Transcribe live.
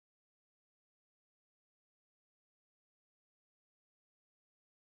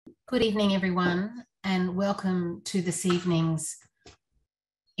Good evening, everyone, and welcome to this evening's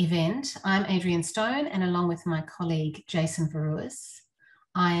event. I'm Adrienne Stone, and along with my colleague, Jason Veruis,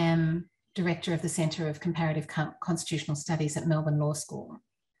 I am Director of the Centre of Comparative Constitutional Studies at Melbourne Law School.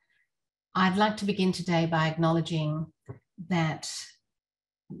 I'd like to begin today by acknowledging that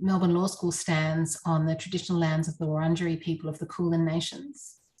Melbourne Law School stands on the traditional lands of the Wurundjeri people of the Kulin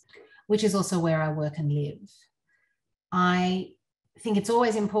Nations, which is also where I work and live. I think it's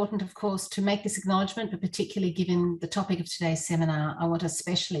always important, of course, to make this acknowledgement, but particularly given the topic of today's seminar, I want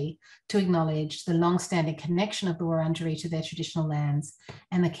especially to acknowledge the long-standing connection of the Wurundjeri to their traditional lands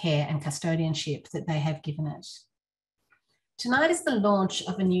and the care and custodianship that they have given it. Tonight is the launch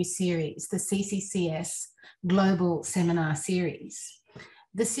of a new series, the CCCS Global Seminar Series.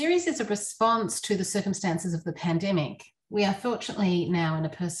 The series is a response to the circumstances of the pandemic. We are fortunately now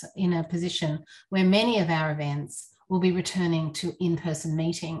in a position where many of our events will be returning to in-person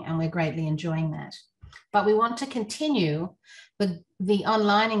meeting, and we're greatly enjoying that. But we want to continue the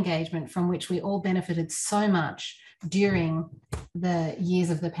online engagement from which we all benefited so much during the years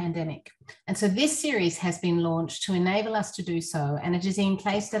of the pandemic. And so this series has been launched to enable us to do so, and it is being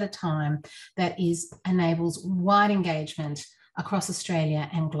placed at a time that enables wide engagement across Australia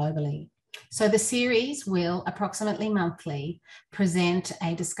and globally. So the series will approximately monthly present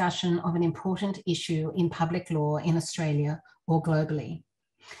a discussion of an important issue in public law in Australia or globally.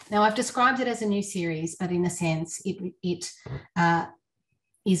 Now, I've described it as a new series, but in a sense, it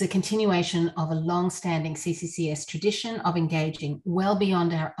is a continuation of a long-standing CCCS tradition of engaging well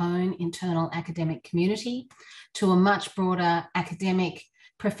beyond our own internal academic community to a much broader academic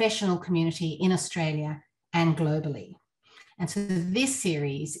professional community in Australia and globally. And so this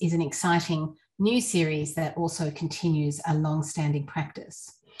series is an exciting new series that also continues a long-standing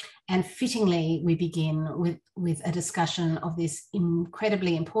practice. And fittingly, we begin with a discussion of this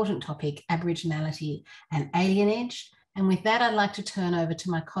incredibly important topic, Aboriginality and Alienage. And with that, I'd like to turn over to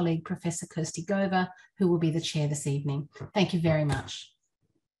my colleague, Professor Kirsty Gover, who will be the chair this evening. Thank you very much.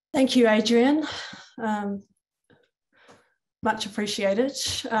 Thank you, Adrienne. Much appreciated.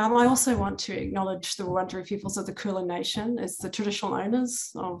 I also want to acknowledge the Wurundjeri peoples of the Kulin Nation as the traditional owners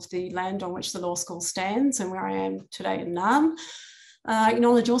of the land on which the law school stands and where I am today in Naarm. I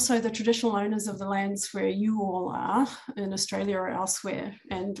acknowledge also the traditional owners of the lands where you all are in Australia or elsewhere,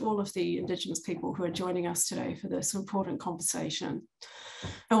 and all of the Indigenous people who are joining us today for this important conversation.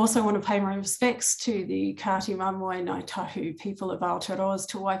 I also want to pay my respects to the Kati Mamoi Ngāi Tahu people of Aotearoa's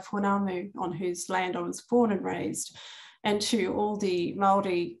Te Waipounamu, on whose land I was born and raised, and to all the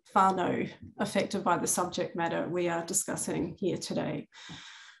Māori whānau affected by the subject matter we are discussing here today.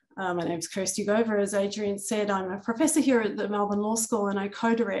 My name's Kirsty Gover. As Adrienne said, I'm a professor here at the Melbourne Law School, and I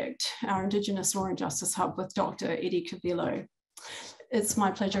co-direct our Indigenous Law and Justice Hub with Dr. Eddie Cavillo. It's my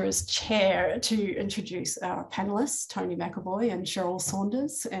pleasure as chair to introduce our panelists, Tony McAvoy and Cheryl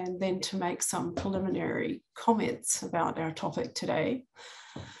Saunders, and then to make some preliminary comments about our topic today.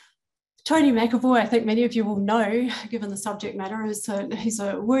 Tony McAvoy, I think many of you will know, given the subject matter, he's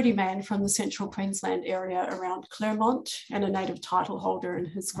a wordy man from the central Queensland area around Claremont and a native title holder in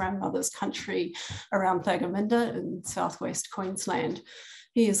his grandmother's country around Thagominda in southwest Queensland.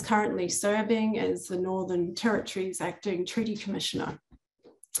 He is currently serving as the Northern Territory's acting Treaty Commissioner.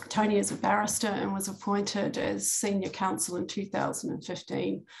 Tony is a barrister and was appointed as senior counsel in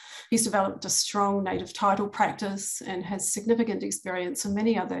 2015. He's developed a strong native title practice and has significant experience in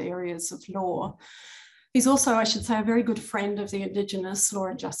many other areas of law. He's also, I should say, a very good friend of the Indigenous Law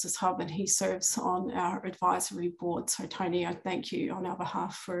and Justice Hub, and he serves on our advisory board. So Tony, I thank you on our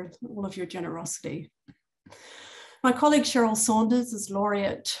behalf for all of your generosity. My colleague Cheryl Saunders is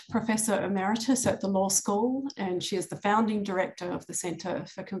Laureate Professor Emeritus at the Law School, and she is the founding director of the Centre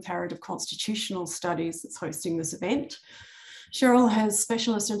for Comparative Constitutional Studies that's hosting this event. Cheryl has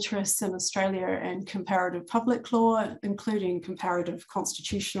specialist interests in Australia and comparative public law, including comparative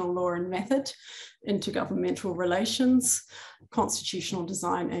constitutional law and method, intergovernmental relations, constitutional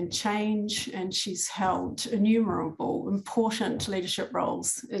design and change, and she's held innumerable important leadership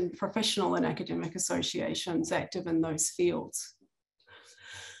roles in professional and academic associations active in those fields.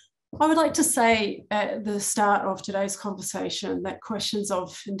 I would like to say at the start of today's conversation that questions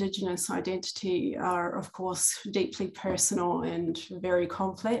of Indigenous identity are, of course, deeply personal and very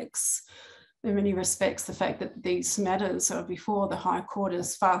complex. In many respects, the fact that these matters are before the High Court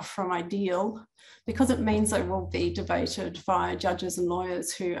is far from ideal, because it means they will be debated by judges and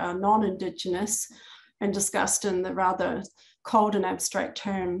lawyers who are non-Indigenous and discussed in the rather cold and abstract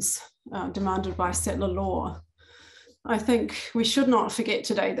terms demanded by settler law. I think we should not forget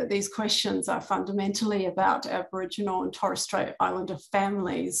today that these questions are fundamentally about Aboriginal and Torres Strait Islander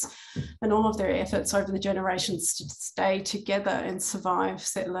families and all of their efforts over the generations to stay together and survive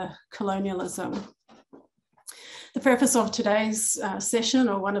settler colonialism. The purpose of today's session,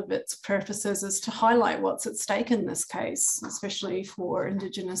 or one of its purposes, is to highlight what's at stake in this case, especially for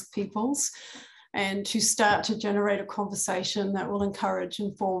Indigenous peoples, and to start to generate a conversation that will encourage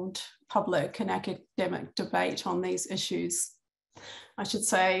informed public and academic debate on these issues. I should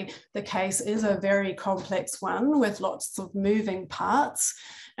say the case is a very complex one with lots of moving parts.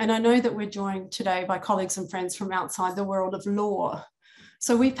 And I know that we're joined today by colleagues and friends from outside the world of law.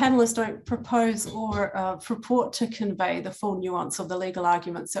 So we panelists don't propose or purport to convey the full nuance of the legal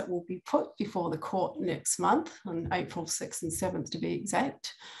arguments that will be put before the court next month, on April 6th and 7th to be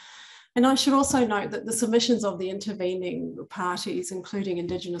exact. And I should also note that the submissions of the intervening parties, including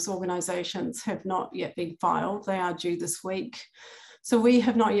Indigenous organisations, have not yet been filed. They are due this week. So we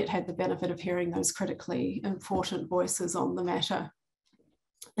have not yet had the benefit of hearing those critically important voices on the matter.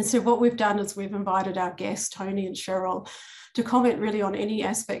 And so what we've done is we've invited our guests, Tony and Cheryl, to comment really on any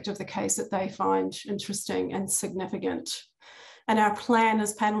aspect of the case that they find interesting and significant. And our plan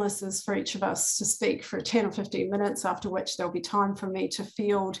as panelists is for each of us to speak for 10 or 15 minutes, after which there'll be time for me to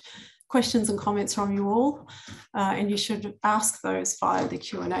field questions and comments from you all. And you should ask those via the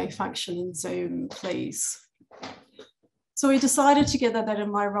Q&A function in Zoom, please. So we decided together that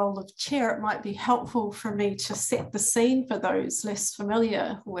in my role of chair, it might be helpful for me to set the scene for those less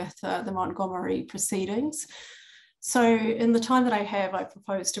familiar with the Montgomery proceedings. So in the time that I have, I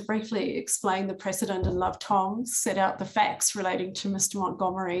propose to briefly explain the precedent in Love Toms, set out the facts relating to Mr.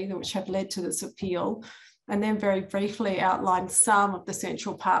 Montgomery, which have led to this appeal, and then very briefly outline some of the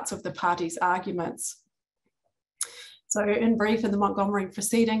central parts of the parties' arguments. So in brief, in the Montgomery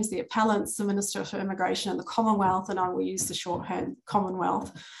proceedings, the appellants, the Minister for Immigration and the Commonwealth, and I will use the shorthand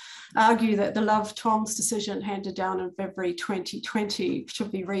Commonwealth, argue that the Love Toms decision handed down in February 2020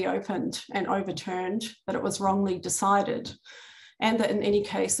 should be reopened and overturned, that it was wrongly decided, and that in any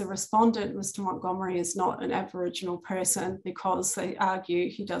case, the respondent, Mr. Montgomery, is not an Aboriginal person because they argue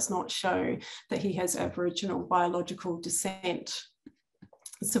he does not show that he has Aboriginal biological descent.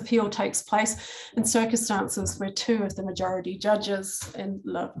 This appeal takes place in circumstances where two of the majority judges in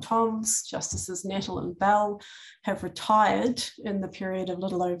Love Toms, Justices Nettle and Bell, have retired in the period of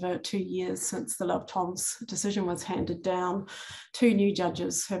little over 2 years since the Love Toms decision was handed down. Two new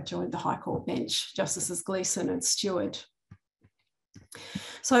judges have joined the High Court bench, Justices Gleeson and Stewart.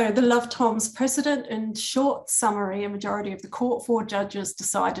 So the Love Toms precedent, in short summary, a majority of the court, 4 judges,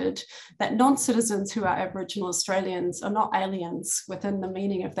 decided that non-citizens who are Aboriginal Australians are not aliens within the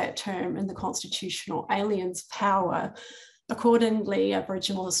meaning of that term in the constitutional aliens power. Accordingly,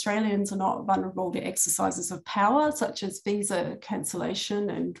 Aboriginal Australians are not vulnerable to exercises of power, such as visa cancellation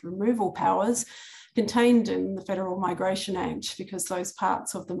and removal powers contained in the Federal Migration Act, because those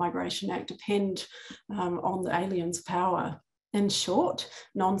parts of the Migration Act depend on the aliens power. In short,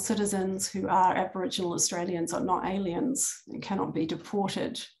 non-citizens who are Aboriginal Australians are not aliens and cannot be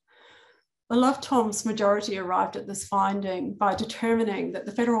deported. The Love Toms majority arrived at this finding by determining that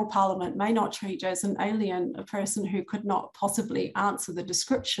the Federal Parliament may not treat as an alien a person who could not possibly answer the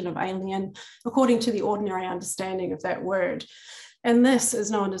description of alien according to the ordinary understanding of that word. And this is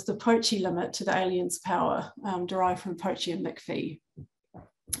known as the Poche limit to the aliens power, derived from Poche and McPhee.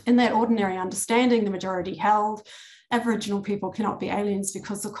 In that ordinary understanding, the majority held Aboriginal people cannot be aliens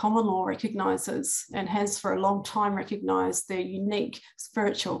because the common law recognises and has for a long time recognised their unique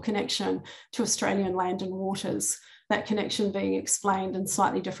spiritual connection to Australian land and waters, that connection being explained in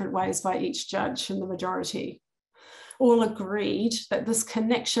slightly different ways by each judge in the majority. All agreed that this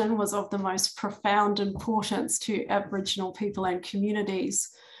connection was of the most profound importance to Aboriginal people and communities.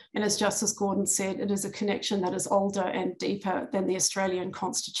 And as Justice Gordon said, it is a connection that is older and deeper than the Australian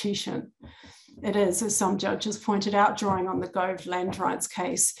Constitution. It is, as some judges pointed out, drawing on the Gover land rights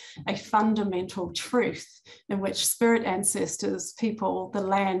case, a fundamental truth in which spirit ancestors, people, the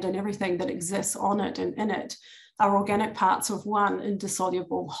land and everything that exists on it and in it are organic parts of one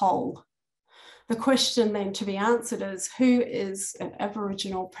indissoluble whole. The question then to be answered is, who is an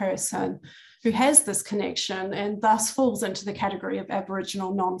Aboriginal person who has this connection and thus falls into the category of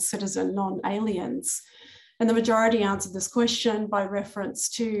Aboriginal non-citizen, non-aliens? And the majority answered this question by reference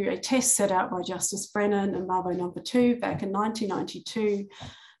to a test set out by Justice Brennan and Mabo No. 2 back in 1992,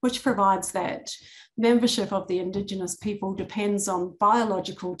 which provides that membership of the Indigenous people depends on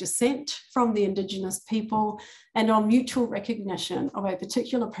biological descent from the Indigenous people and on mutual recognition of a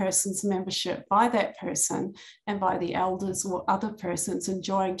particular person's membership by that person and by the elders or other persons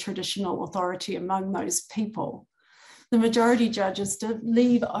enjoying traditional authority among those people. The majority judges did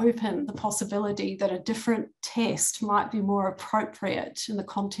leave open the possibility that a different test might be more appropriate in the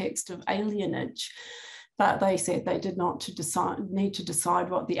context of alienage, but they said they did not need to decide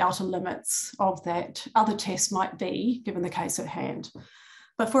what the outer limits of that other test might be, given the case at hand.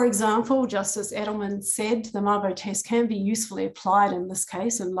 But for example, Justice Edelman said the Mabo test can be usefully applied in this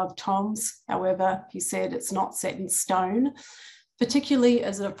case in Love Toms. However, he said it's not set in stone, particularly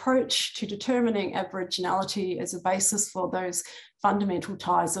as an approach to determining Aboriginality as a basis for those fundamental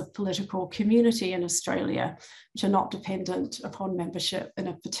ties of political community in Australia, which are not dependent upon membership in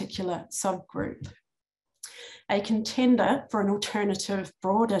a particular subgroup. A contender for an alternative,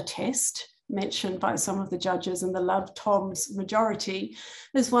 broader test mentioned by some of the judges in the Love Toms majority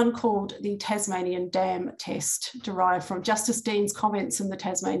is one called the Tasmanian Dam test, derived from Justice Dean's comments in the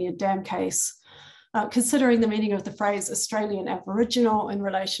Tasmanian Dam case, considering the meaning of the phrase Australian Aboriginal in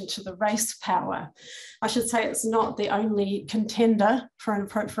relation to the race power. I should say it's not the only contender for an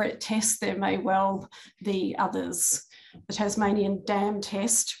appropriate test. There may well be others. The Tasmanian Dam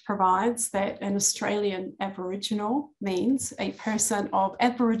test provides that an Australian Aboriginal means a person of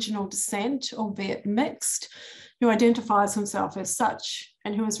Aboriginal descent, albeit mixed, who identifies himself as such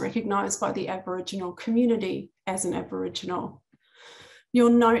and who is recognised by the Aboriginal community as an Aboriginal.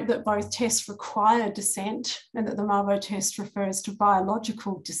 You'll note that both tests require descent and that the Mabo test refers to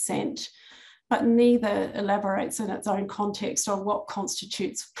biological descent, but neither elaborates in its own context on what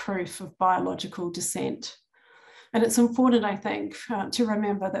constitutes proof of biological descent. And it's important, I think, to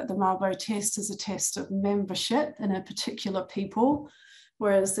remember that the Mabo test is a test of membership in a particular people,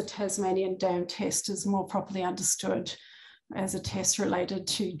 whereas the Tasmanian Dam test is more properly understood as a test related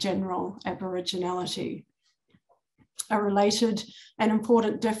to general Aboriginality. A related and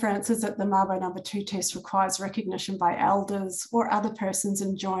important difference is that the Mabo number 2 test requires recognition by elders or other persons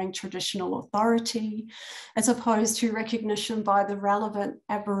enjoying traditional authority, as opposed to recognition by the relevant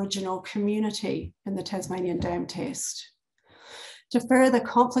Aboriginal community in the Tasmanian Dam test. To further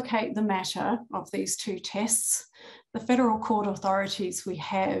complicate the matter of these two tests, the federal court authorities we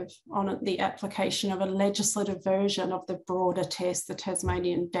have on the application of a legislative version of the broader test, the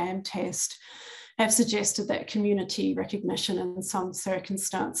Tasmanian Dam test, have suggested that community recognition in some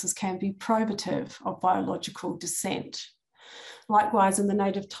circumstances can be probative of biological descent. Likewise, in the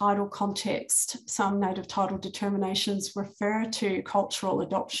native title context, some native title determinations refer to cultural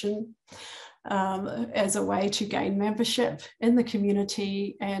adoption as a way to gain membership in the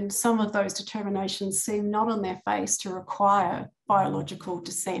community, and some of those determinations seem not on their face to require biological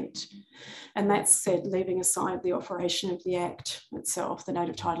descent. And that's said, leaving aside the operation of the Act itself, the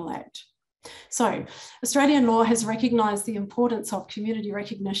Native Title Act. So Australian law has recognised the importance of community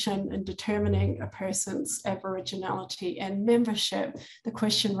recognition in determining a person's Aboriginality and membership. The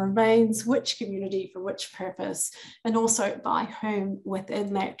question remains which community for which purpose, and also by whom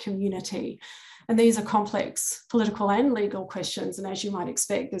within that community. And these are complex political and legal questions. And as you might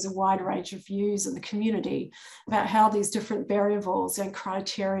expect, there's a wide range of views in the community about how these different variables and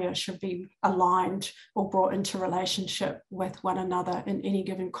criteria should be aligned or brought into relationship with one another in any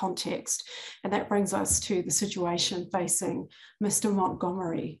given context. And that brings us to the situation facing Mr.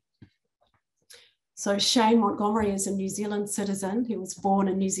 Montgomery. So Shane Montgomery is a New Zealand citizen. He was born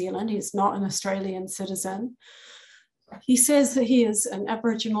in New Zealand. He is not an Australian citizen. He says that he is an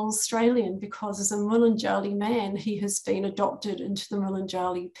Aboriginal Australian because as a Mulunjali man, he has been adopted into the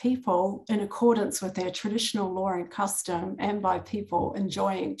Mulunjali people in accordance with their traditional law and custom and by people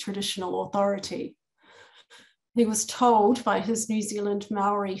enjoying traditional authority. He was told by his New Zealand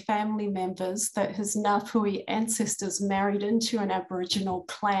Maori family members that his Ngāpuhi ancestors married into an Aboriginal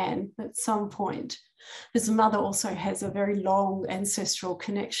clan at some point. His mother also has a very long ancestral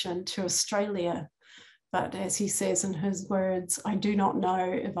connection to Australia. But as he says in his words, I do not know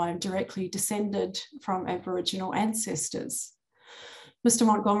if I am directly descended from Aboriginal ancestors. Mr.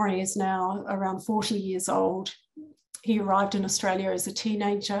 Montgomery is now around 40 years old. He arrived in Australia as a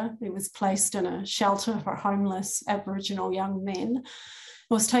teenager. He was placed in a shelter for homeless Aboriginal young men.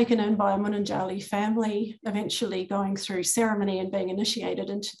 He was taken in by a Mulunjali family, eventually going through ceremony and being initiated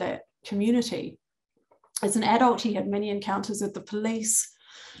into that community. As an adult, he had many encounters with the police.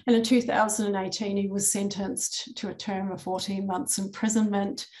 And in 2018, he was sentenced to a term of 14 months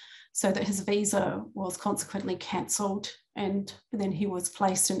imprisonment so that his visa was consequently cancelled. And then he was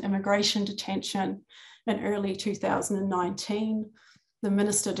placed in immigration detention in early 2019. The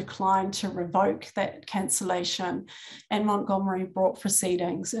minister declined to revoke that cancellation, and Montgomery brought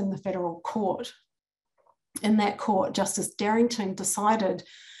proceedings in the federal court. In that court, Justice Darrington decided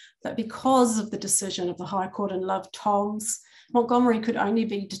that because of the decision of the High Court in Love Toms, Montgomery could only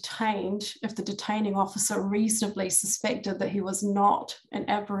be detained if the detaining officer reasonably suspected that he was not an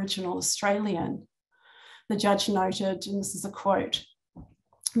Aboriginal Australian. The judge noted, and this is a quote,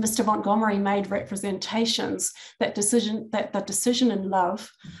 Mr. Montgomery made representations that the decision in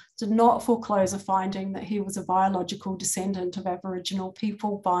Love did not foreclose a finding that he was a biological descendant of Aboriginal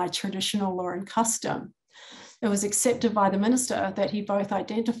people by traditional law and custom. It was accepted by the minister that he both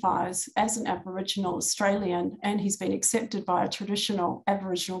identifies as an Aboriginal Australian and he's been accepted by a traditional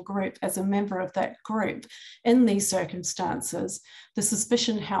Aboriginal group as a member of that group. In these circumstances, the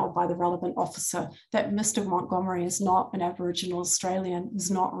suspicion held by the relevant officer that Mr. Montgomery is not an Aboriginal Australian is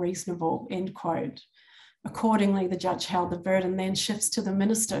not reasonable, end quote. Accordingly, the judge held the burden then shifts to the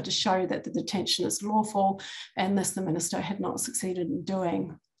minister to show that the detention is lawful, and this the minister had not succeeded in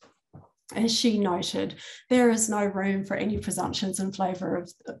doing. As she noted, there is no room for any presumptions in favour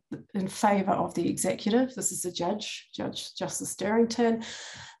of the executive. This is the Justice Derrington.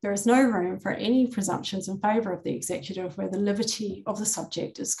 There is no room for any presumptions in favour of the executive where the liberty of the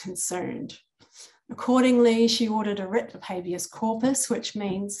subject is concerned. Accordingly, she ordered a writ of habeas corpus, which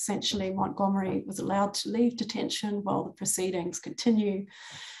means essentially Montgomery was allowed to leave detention while the proceedings continue,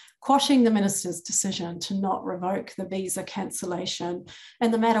 quashing the minister's decision to not revoke the visa cancellation,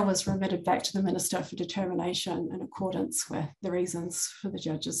 and the matter was remitted back to the minister for determination in accordance with the reasons for the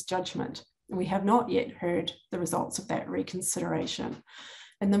judge's judgment. And we have not yet heard the results of that reconsideration.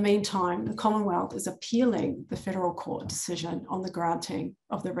 In the meantime, the Commonwealth is appealing the federal court decision on the granting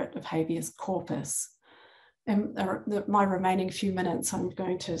of the writ of habeas corpus. In my remaining few minutes, I'm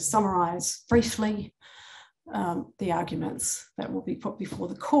going to summarise briefly the arguments that will be put before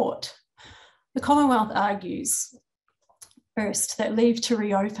the court. The Commonwealth argues, first, that leave to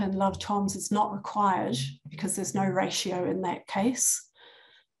reopen Love Toms is not required because there's no ratio in that case.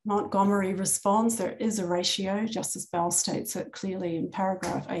 Montgomery responds there is a ratio, Justice Bell states it clearly in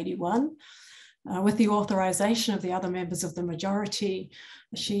paragraph 81. With the authorisation of the other members of the majority,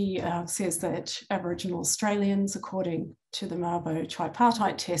 she says that Aboriginal Australians, according to the Mabo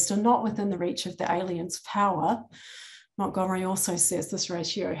tripartite test, are not within the reach of the alien's power. Montgomery also says this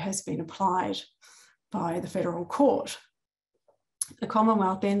ratio has been applied by the federal court. The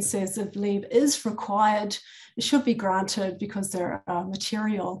Commonwealth then says if leave is required, it should be granted because there are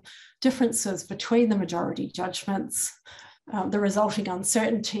material differences between the majority judgments. The resulting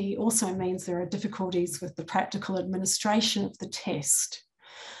uncertainty also means there are difficulties with the practical administration of the test.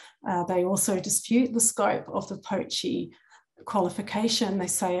 They also dispute the scope of the Poche qualification. They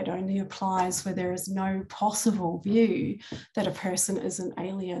say it only applies where there is no possible view that a person is an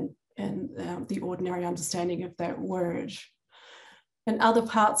alien in the ordinary understanding of that word. In other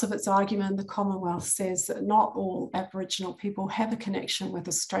parts of its argument, the Commonwealth says that not all Aboriginal people have a connection with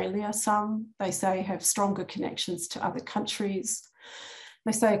Australia. Some, they say, have stronger connections to other countries.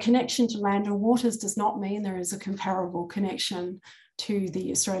 They say a connection to land and waters does not mean there is a comparable connection to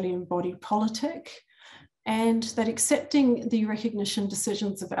the Australian body politic, and that accepting the recognition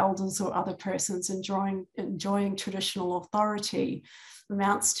decisions of elders or other persons enjoying traditional authority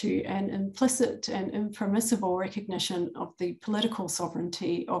amounts to an implicit and impermissible recognition of the political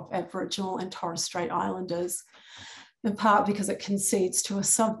sovereignty of Aboriginal and Torres Strait Islanders, in part because it concedes to a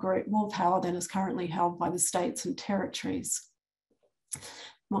subgroup more power than is currently held by the states and territories.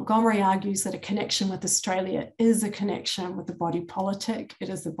 Montgomery argues that a connection with Australia is a connection with the body politic. It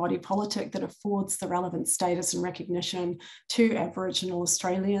is the body politic that affords the relevant status and recognition to Aboriginal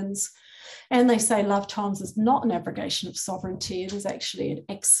Australians. And they say Love Toms is not an abrogation of sovereignty, it is actually an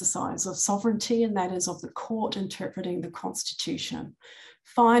exercise of sovereignty, and that is of the court interpreting the Constitution.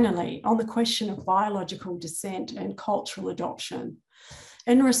 Finally, on the question of biological descent and cultural adoption,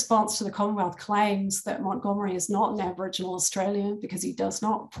 in response to the Commonwealth claims that Montgomery is not an Aboriginal Australian because he does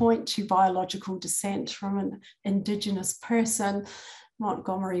not point to biological descent from an Indigenous person,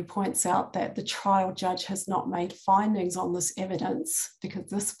 Montgomery points out that the trial judge has not made findings on this evidence because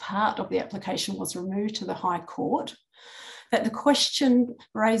this part of the application was removed to the High Court, that the question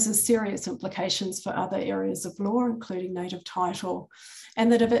raises serious implications for other areas of law, including native title,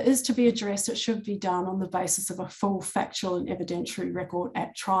 and that if it is to be addressed, it should be done on the basis of a full factual and evidentiary record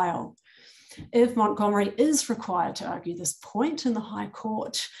at trial. If Montgomery is required to argue this point in the High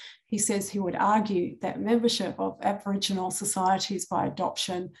Court, he says he would argue that membership of Aboriginal societies by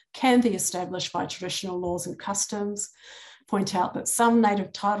adoption can be established by traditional laws and customs, point out that some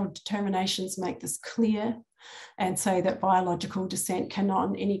native title determinations make this clear, and say that biological descent cannot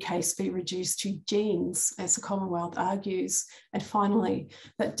in any case be reduced to genes, as the Commonwealth argues. And finally,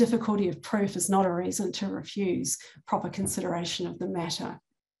 that difficulty of proof is not a reason to refuse proper consideration of the matter.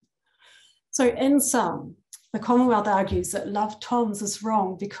 So in sum, the Commonwealth argues that love Toms is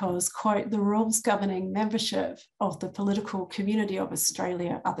wrong because, quote, the rules governing membership of the political community of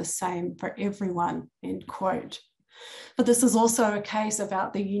Australia are the same for everyone, end quote. But this is also a case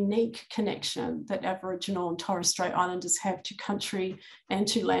about the unique connection that Aboriginal and Torres Strait Islanders have to country and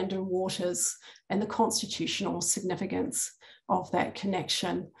to land and waters, and the constitutional significance of that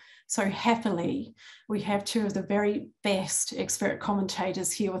connection. So happily, we have two of the very best expert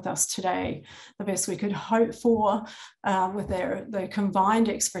commentators here with us today, the best we could hope for, with their combined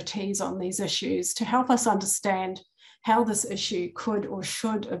expertise on these issues to help us understand how this issue could or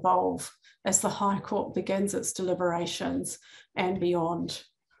should evolve as the High Court begins its deliberations and beyond.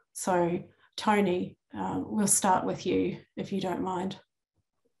 So Tony, we'll start with you, if you don't mind.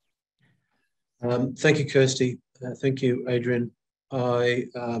 Thank you, Kirsty. Thank you, Adrian. I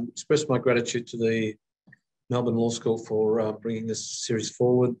express my gratitude to the Melbourne Law School for bringing this series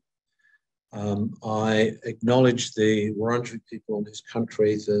forward. I acknowledge the Wurundjeri people in whose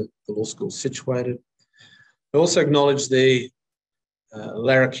country the law school is situated. I also acknowledge the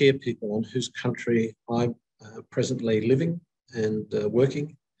Larrakia people on whose country I'm presently living and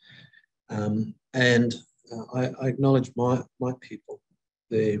working. And I acknowledge my people,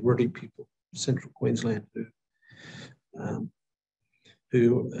 the Rudi people, Central Queensland,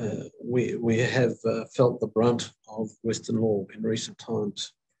 who we have felt the brunt of Western law in recent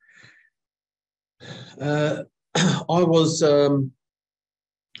times. I was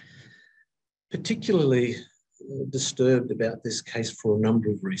particularly disturbed about this case for a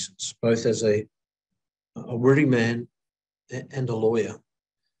number of reasons, both as a Rudi man and a lawyer.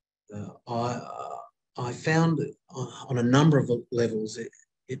 I found on a number of levels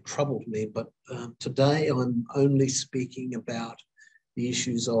it troubled me, but today I'm only speaking about the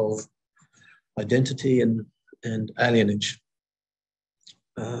issues of identity and alienage.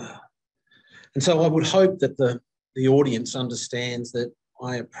 And so I would hope that the audience understands that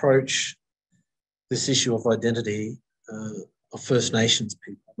I approach this issue of identity of First Nations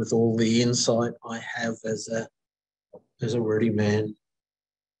people with all the insight I have as a Rudi man,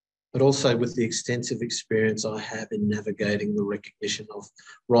 but also with the extensive experience I have in navigating the recognition of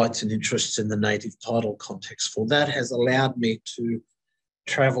rights and interests in the native title context. For that has allowed me to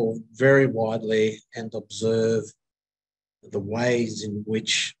travel very widely and observe the ways in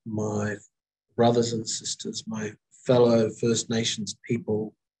which my brothers and sisters, my fellow First Nations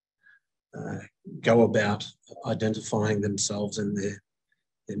people, go about identifying themselves and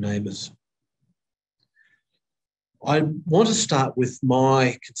their neighbours. I want to start with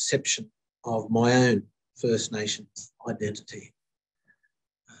my conception of my own First Nations identity.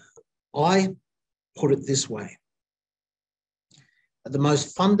 I put it this way. At the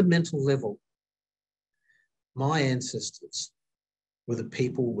most fundamental level, my ancestors were the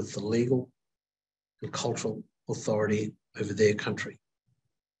people with the legal and cultural authority over their country.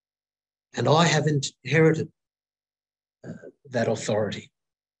 And I have inherited that authority.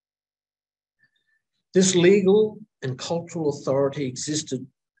 This legal and cultural authority existed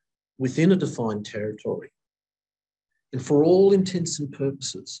within a defined territory, and for all intents and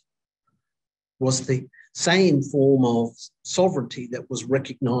purposes was the same form of sovereignty that was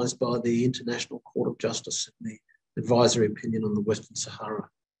recognised by the International Court of Justice in the advisory opinion on the Western Sahara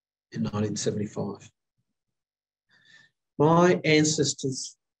in 1975. My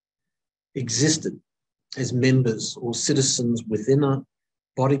ancestors existed as members or citizens within a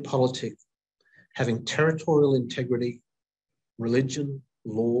body politic having territorial integrity, religion,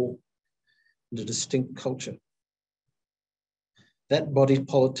 law, and a distinct culture. That body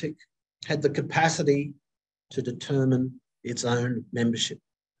politic had the capacity to determine its own membership.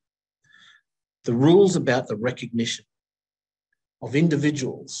 The rules about the recognition of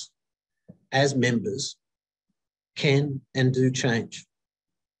individuals as members can and do change.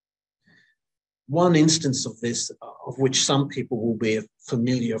 One instance of this, of which some people will be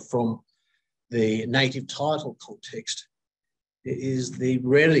familiar from the native title context, is the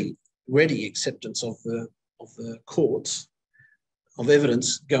ready acceptance of the courts of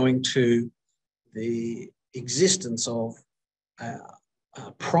evidence going to the existence of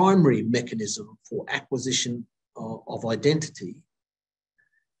a primary mechanism for acquisition of identity,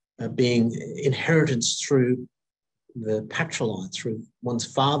 being inheritance through the patriline, through one's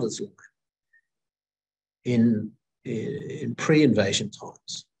father's line in pre-invasion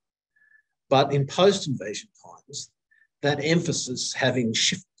times. But in post-invasion times, that emphasis having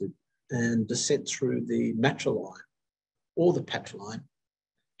shifted and descent through the matriline or the patriline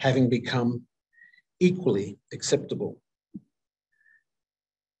having become equally acceptable.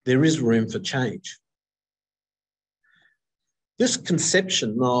 There is room for change. This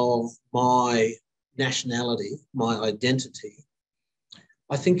conception of my nationality, my identity,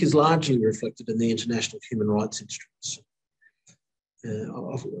 I think is largely reflected in the international human rights instruments,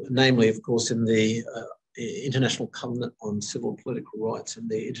 namely, of course, in the International Covenant on Civil and Political Rights and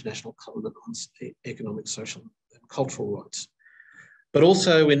the International Covenant on Economic, Social and Cultural Rights, but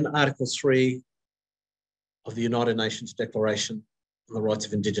also in Article 3 of the United Nations Declaration on the Rights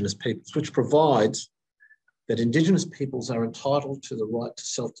of Indigenous Peoples, which provides that Indigenous peoples are entitled to the right to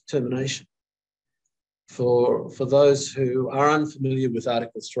self-determination. For those who are unfamiliar with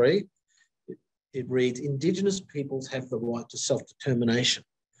Article 3, it reads, Indigenous peoples have the right to self-determination.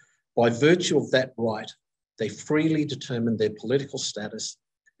 By virtue of that right, they freely determine their political status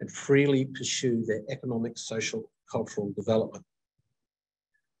and freely pursue their economic, social, cultural development.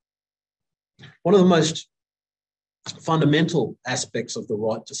 One of the most fundamental aspects of the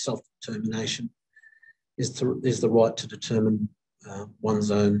right to self-determination is the right to determine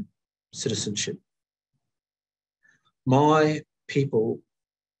one's own citizenship. My people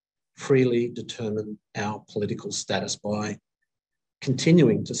freely determine our political status by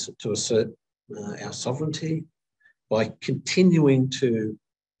continuing to assert our sovereignty, by continuing to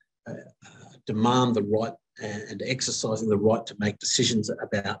demand the right and exercising the right to make decisions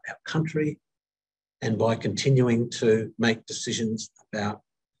about our country, and by continuing to make decisions about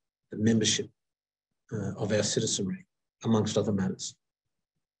the membership of our citizenry, amongst other matters.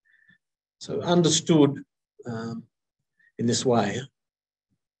 So understood in this way,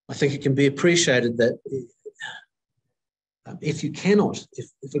 I think it can be appreciated that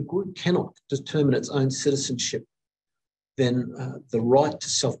if a group cannot determine its own citizenship, then the right to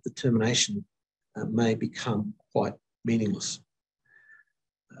self-determination may become quite meaningless.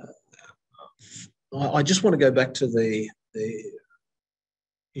 I just want to go back to the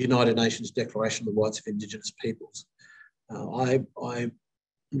United Nations Declaration of the Rights of Indigenous Peoples. I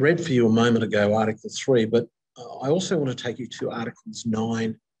read for you a moment ago Article 3, but I also want to take you to Articles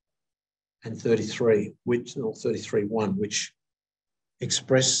 9 and 33, or 33.1, which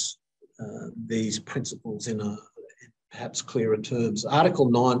express these principles in perhaps clearer terms. Article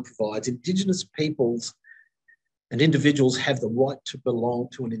 9 provides Indigenous peoples and individuals have the right to belong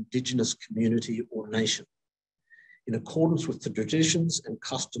to an Indigenous community or nation in accordance with the traditions and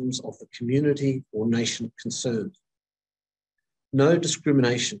customs of the community or nation concerned. No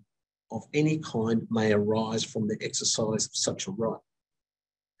discrimination of any kind may arise from the exercise of such a right.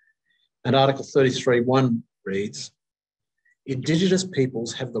 And Article 33.1 reads, Indigenous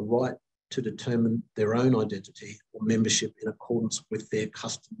peoples have the right to determine their own identity or membership in accordance with their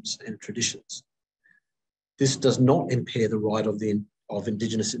customs and traditions. This does not impair the right of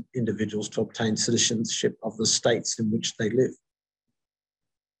Indigenous individuals to obtain citizenship of the states in which they live.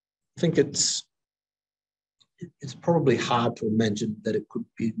 I think it's probably hard to imagine that it could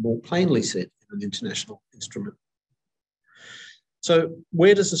be more plainly said in an international instrument. So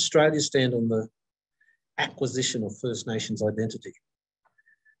where does Australia stand on the acquisition of First Nations identity?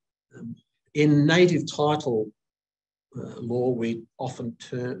 In native title law, we often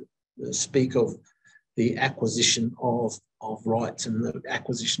speak of the acquisition of rights and the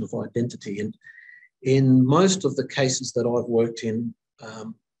acquisition of identity. And in most of the cases that I've worked in,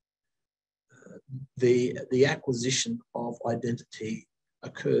 the acquisition of identity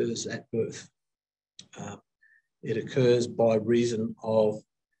occurs at birth. It occurs by reason of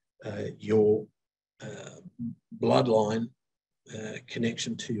your bloodline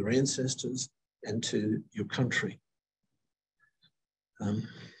connection to your ancestors and to your country.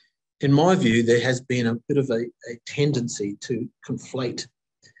 In my view, there has been a bit of a tendency to conflate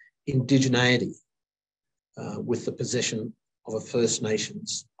indigeneity with the possession of a First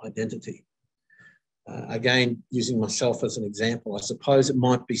Nations identity. Again, using myself as an example, I suppose it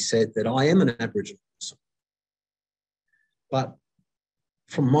might be said that I am an Aboriginal person. But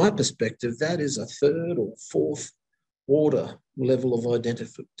from my perspective, that is a third or fourth order level of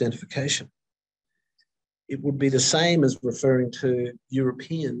identification. It would be the same as referring to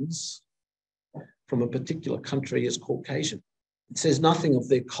Europeans from a particular country as Caucasian. It says nothing of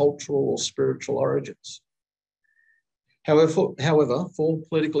their cultural or spiritual origins. However, for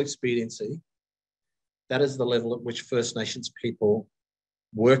political expediency, that is the level at which First Nations people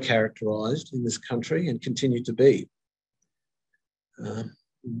were characterised in this country and continue to be.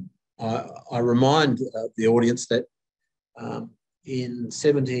 I remind the audience that in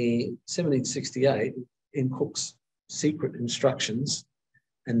 1768, in Cook's secret instructions,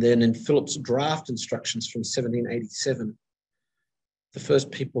 and then in Phillip's draft instructions from 1787, the first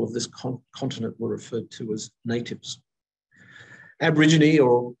people of this continent were referred to as natives. Aborigine,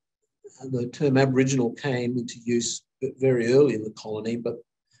 or the term Aboriginal, came into use very early in the colony, but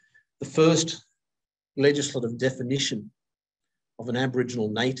the first legislative definition of an Aboriginal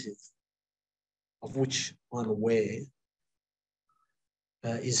native, of which I'm aware,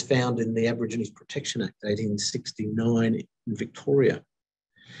 is found in the Aborigines Protection Act 1869 in Victoria.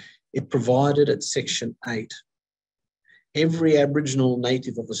 It provided at Section 8, every Aboriginal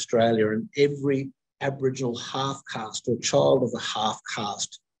native of Australia and every Aboriginal half-caste or child of a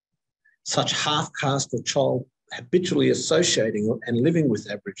half-caste, such half-caste or child habitually associating and living with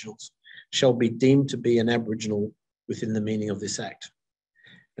Aboriginals shall be deemed to be an Aboriginal within the meaning of this Act.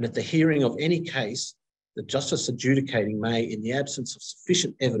 And at the hearing of any case, the justice adjudicating may, in the absence of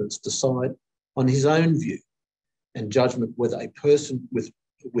sufficient evidence, decide on his own view and judgment whether a person with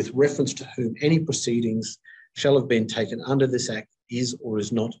reference to whom any proceedings shall have been taken under this Act is or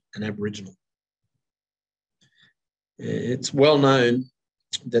is not an Aboriginal. It's well known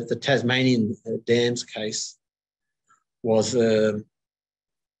that the Tasmanian dams case was the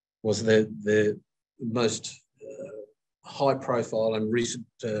most high-profile and recent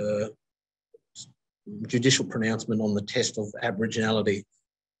judicial pronouncement on the test of Aboriginality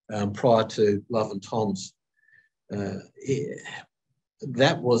prior to Love and Tom's.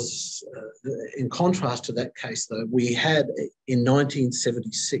 That was, in contrast to that case, though, we had in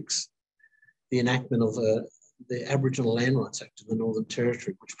 1976 the enactment of the Aboriginal Land Rights Act of the Northern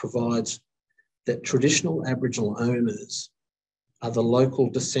Territory, which provides that traditional Aboriginal owners are the local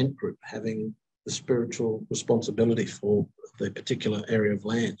descent group having the spiritual responsibility for the particular area of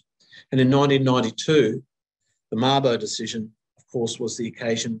land. And in 1992, the Mabo decision, of course, was the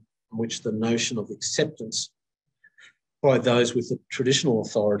occasion on which the notion of acceptance by those with the traditional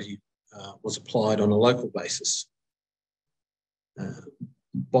authority was applied on a local basis.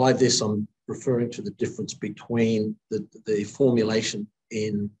 By this, I'm referring to the difference between the formulation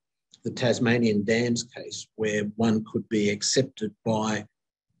in the Tasmanian dams case, where one could be accepted by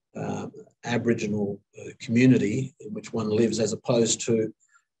Aboriginal community in which one lives, as opposed to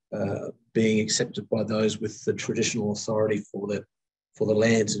being accepted by those with the traditional authority for the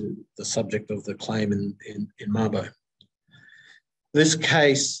lands, the subject of the claim in Mabo. This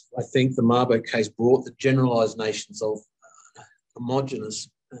case, I think the Mabo case, brought the generalised nations of homogenous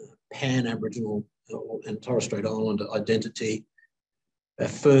pan-Aboriginal and Torres Strait Islander identity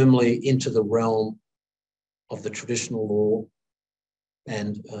firmly into the realm of the traditional law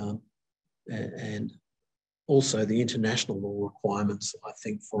and also the international law requirements, I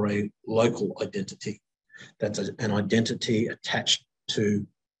think, for a local identity. That's an identity attached to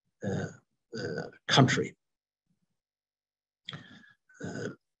country.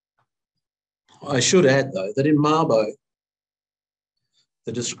 I should add, though, that in Mabo,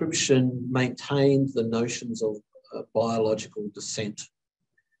 the description maintained the notions of biological descent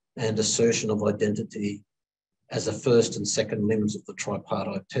and assertion of identity as the first and second limbs of the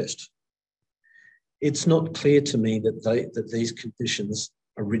tripartite test. It's not clear to me that these conditions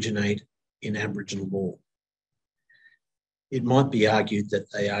originate in Aboriginal law. It might be argued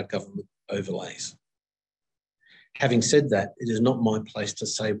that they are government overlays. Having said that, it is not my place to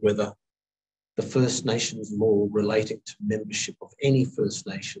say whether the First Nations law relating to membership of any First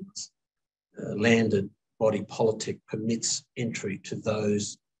Nations landed body politic permits entry to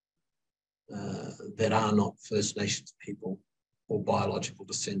those that are not First Nations people or biological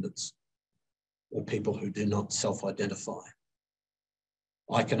descendants or people who do not self-identify.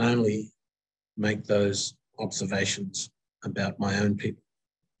 I can only make those observations about my own people.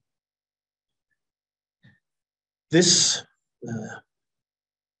 This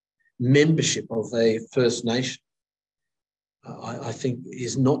membership of a First Nation, I think,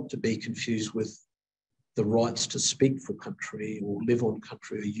 is not to be confused with the rights to speak for country or live on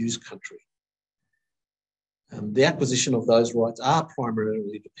country or use country. The acquisition of those rights are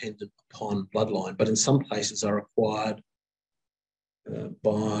primarily dependent upon bloodline, but in some places are acquired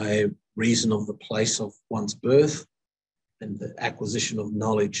by reason of the place of one's birth and the acquisition of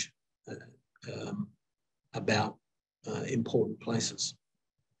knowledge about important places.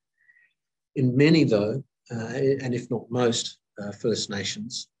 In many, though, and if not most First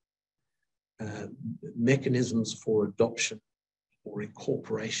Nations, mechanisms for adoption or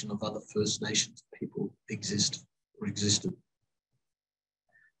incorporation of other First Nations people exist or existed.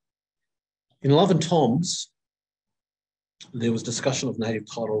 In Love and Tom's, there was discussion of native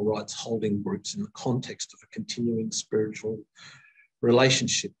title rights holding groups in the context of a continuing spiritual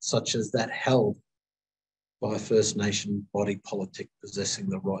relationship, such as that held by a First Nation body politic possessing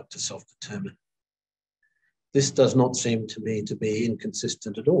the right to self-determine. This does not seem to me to be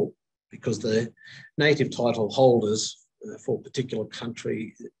inconsistent at all, because the native title holders for a particular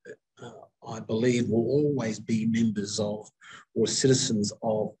country, I believe, will always be members of or citizens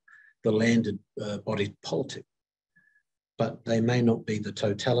of the landed body politic, but they may not be the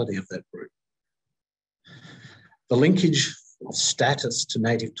totality of that group. The linkage of status to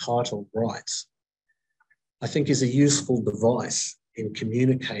native title rights, I think, is a useful device in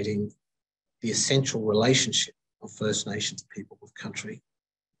communicating the essential relationship of First Nations people with country.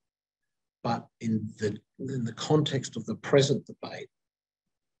 But in the context of the present debate,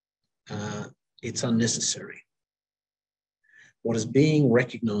 it's unnecessary. What is being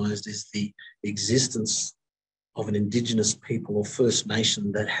recognised is the existence of an Indigenous people or First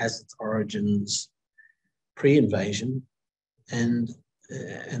Nation that has its origins pre-invasion, and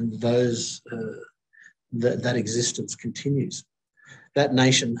that existence continues. That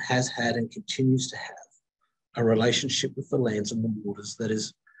nation has had and continues to have a relationship with the lands and the waters that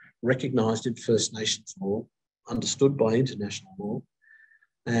is recognised in First Nations law, understood by international law,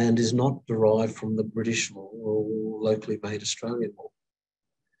 and is not derived from the British law or locally made Australian law.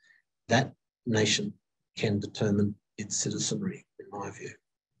 That nation can determine its citizenry, in my view.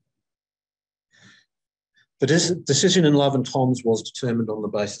 The decision in Love and Toms was determined on the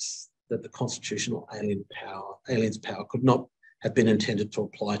basis that the constitutional alien's power could not have been intended to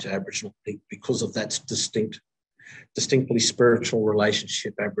apply to Aboriginal people because of that distinctly spiritual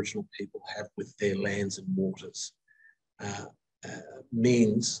relationship Aboriginal people have with their lands and waters.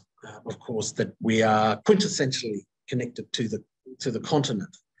 Means, of course, that we are quintessentially connected to the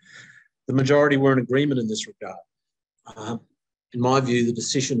continent. The majority were in agreement in this regard. In my view, the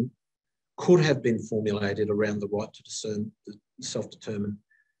decision could have been formulated around the right to self-determine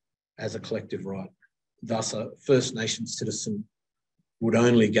as a collective right. Thus, a First Nation citizen would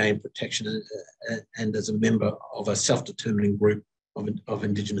only gain protection and as a member of a self-determining group of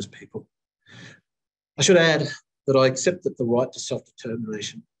Indigenous people. I should add that I accept that the right to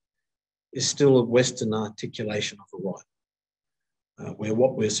self-determination is still a Western articulation of a right, where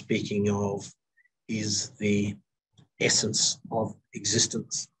what we're speaking of is the essence of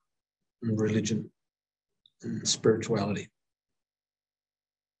existence and religion and spirituality.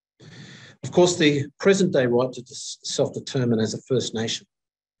 Of course, the present-day right to self-determine as a First Nation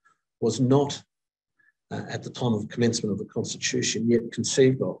was not, at the time of commencement of the Constitution, yet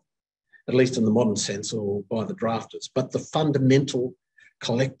conceived of, at least in the modern sense or by the drafters, but the fundamental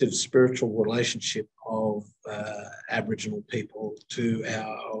collective spiritual relationship of Aboriginal people to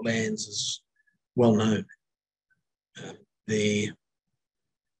our lands is well known. The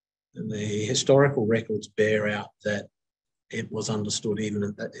historical records bear out that it was understood even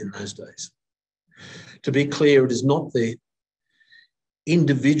in those days. To be clear, it is not the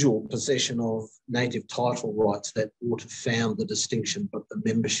individual possession of native title rights that ought to found the distinction, but the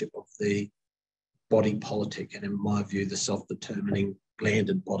membership of the body politic, and in my view, the self-determining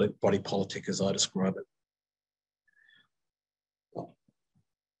landed body politic as I describe it.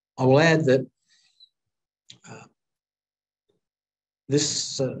 I will add that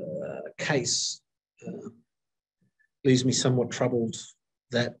this case leaves me somewhat troubled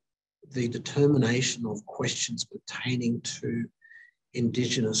that the determination of questions pertaining to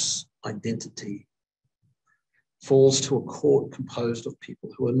Indigenous identity falls to a court composed of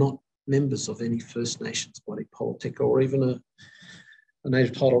people who are not members of any First Nations body politic or even a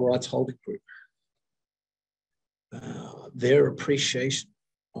native title rights holding group. Their appreciation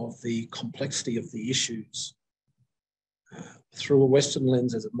of the complexity of the issues through a Western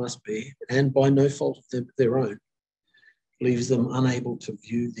lens, as it must be, and by no fault of their own, leaves them unable to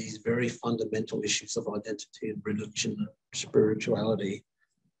view these very fundamental issues of identity and religion and spirituality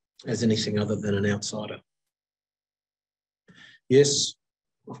as anything other than an outsider. Yes,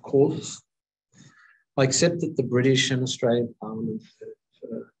 of course, I accept that the British and Australian Parliament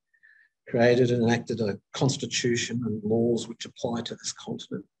have created and enacted a constitution and laws which apply to this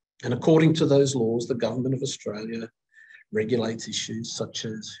continent. And according to those laws, the Government of Australia regulates issues such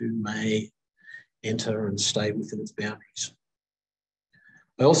as who may enter and stay within its boundaries.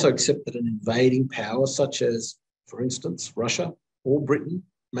 I also accept that an invading power such as, for instance, Russia or Britain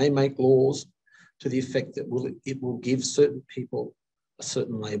may make laws to the effect that it will give certain people a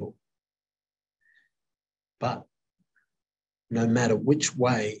certain label. But no matter which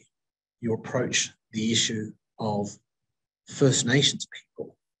way you approach the issue of First Nations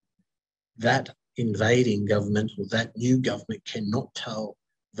people, that invading government or that new government cannot tell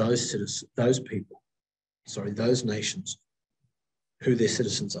those nations who their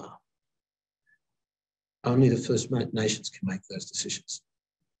citizens are. Only the First Nations can make those decisions.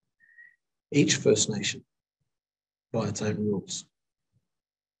 Each First Nation by its own rules.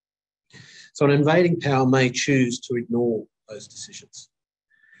 So an invading power may choose to ignore those decisions.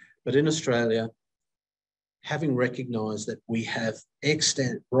 But in Australia, having recognised that we have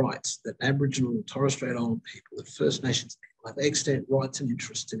extant rights, that Aboriginal and Torres Strait Island people, that First Nations people have extant rights and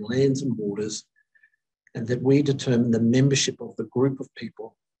interests in lands and waters, and that we determine the membership of the group of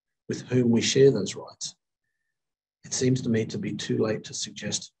people with whom we share those rights, it seems to me to be too late to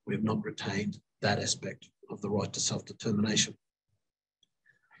suggest we have not retained that aspect of the right to self-determination.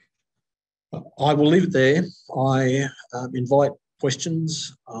 I will leave it there. I invite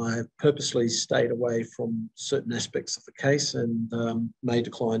questions. I purposely stayed away from certain aspects of the case and may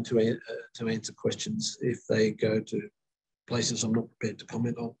decline to answer questions if they go to places I'm not prepared to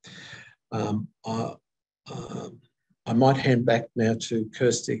comment on. I might hand back now to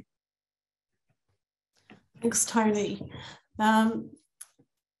Kirsty. Thanks, Tony.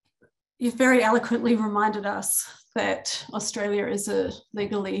 You've very eloquently reminded us that Australia is a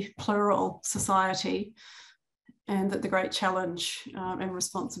legally plural society, and that the great challenge and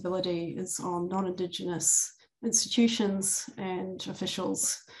responsibility is on non-Indigenous institutions and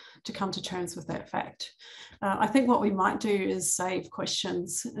officials to come to terms with that fact. I think what we might do is save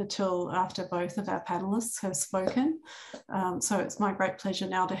questions until after both of our panellists have spoken. So it's my great pleasure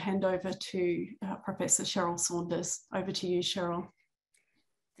now to hand over to Professor Cheryl Saunders. Over to you, Cheryl.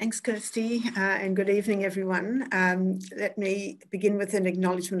 Thanks, Kirsty, and good evening, everyone. Let me begin with an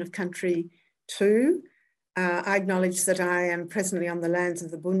acknowledgement of country too. I acknowledge that I am presently on the lands of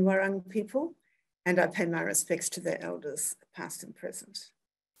the Boonwurrung people, and I pay my respects to their elders, past and present.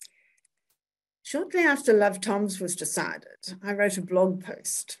 Shortly after Love Toms was decided, I wrote a blog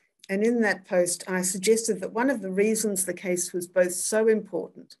post, and in that post, I suggested that one of the reasons the case was both so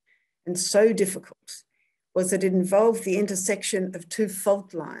important and so difficult was that it involved the intersection of two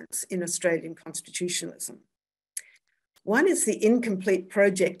fault lines in Australian constitutionalism. One is the incomplete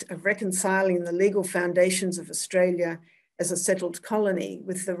project of reconciling the legal foundations of Australia as a settled colony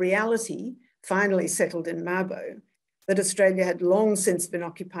with the reality, finally settled in Mabo, that Australia had long since been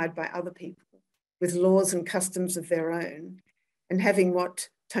occupied by other people with laws and customs of their own, and having what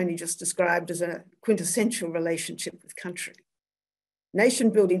Tony just described as a quintessential relationship with country.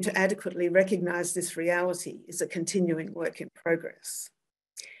 Nation building to adequately recognise this reality is a continuing work in progress.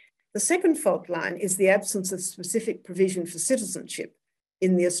 The second fault line is the absence of specific provision for citizenship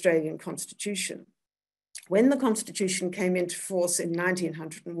in the Australian Constitution. When the Constitution came into force in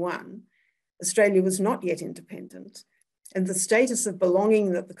 1901, Australia was not yet independent, and the status of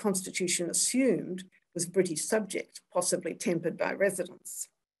belonging that the Constitution assumed was British subject, possibly tempered by residence.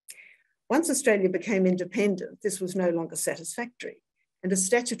 Once Australia became independent, this was no longer satisfactory, and a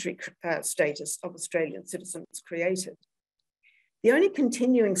statutory status of Australian citizen was created. The only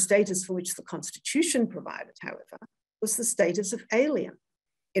continuing status for which the Constitution provided, however, was the status of alien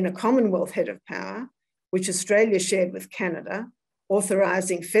in a Commonwealth head of power, which Australia shared with Canada,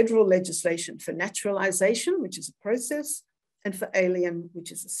 authorising federal legislation for naturalisation, which is a process, and for alien,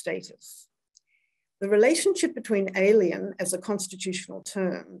 which is a status. The relationship between alien as a constitutional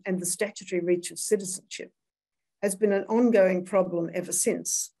term and the statutory reach of citizenship has been an ongoing problem ever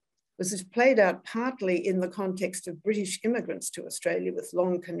since. This is played out partly in the context of British immigrants to Australia with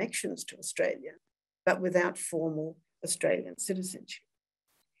long connections to Australia, but without formal Australian citizenship.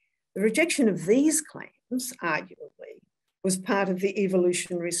 The rejection of these claims, arguably, was part of the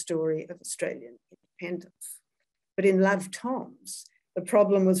evolutionary story of Australian independence. But in Love Toms, the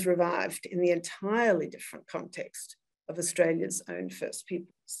problem was revived in the entirely different context of Australia's own First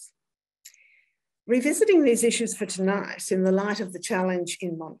Peoples. Revisiting these issues for tonight in the light of the challenge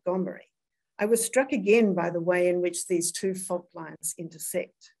in Montgomery, I was struck again by the way in which these two fault lines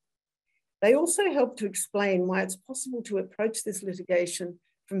intersect. They also help to explain why it's possible to approach this litigation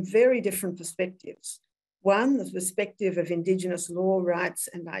from very different perspectives. One, the perspective of Indigenous law, rights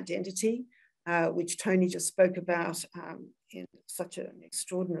and identity, which Tony just spoke about in such an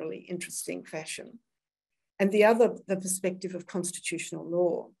extraordinarily interesting fashion. And the other, the perspective of constitutional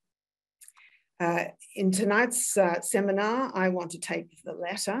law. In tonight's seminar, I want to take the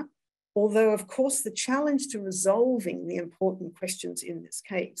latter, although of course the challenge to resolving the important questions in this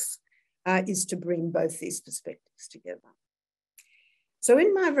case is to bring both these perspectives together. So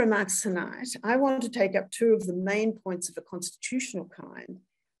in my remarks tonight, I want to take up two of the main points of a constitutional kind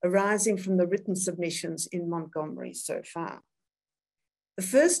arising from the written submissions in Montgomery so far. The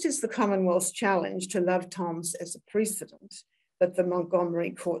first is the Commonwealth's challenge to Love Toms as a precedent that the Montgomery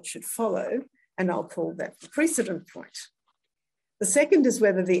court should follow, and I'll call that the precedent point. The second is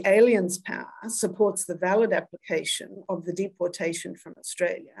whether the alien's power supports the valid application of the deportation from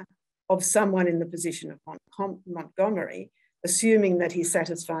Australia of someone in the position of Montgomery, assuming that he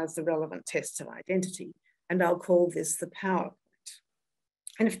satisfies the relevant tests of identity, and I'll call this the power point.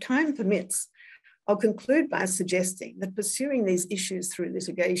 And if time permits, I'll conclude by suggesting that pursuing these issues through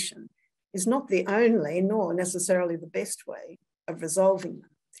litigation is not the only nor necessarily the best way of resolving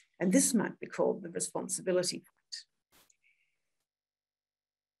them. And this might be called the responsibility point.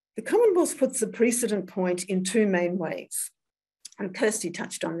 The Commonwealth puts the precedent point in two main ways, and Kirsty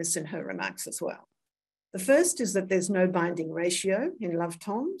touched on this in her remarks as well. The first is that there's no binding ratio in love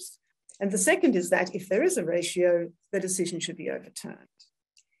toms, and the second is that if there is a ratio, the decision should be overturned.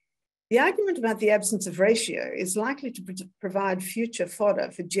 The argument about the absence of ratio is likely to provide future fodder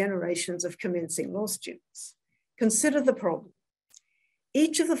for generations of commencing law students. Consider the problem.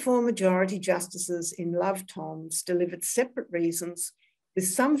 Each of the four majority justices in love toms delivered separate reasons, with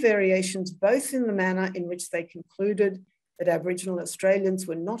some variations both in the manner in which they concluded that Aboriginal Australians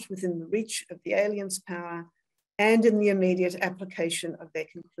were not within the reach of the alien's power and in the immediate application of their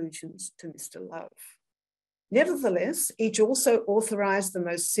conclusions to Mr. Love. Nevertheless, each also authorised the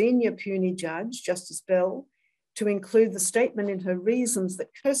most senior puisne judge, Justice Bell, to include the statement in her reasons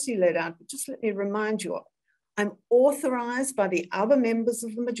that Kirsty led out, but just let me remind you of. I'm authorised by the other members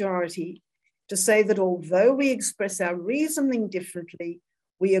of the majority to say that although we express our reasoning differently,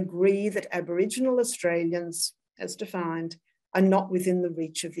 we agree that Aboriginal Australians, as defined, are not within the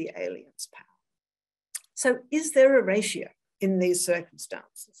reach of the alien's power. So is there a ratio in these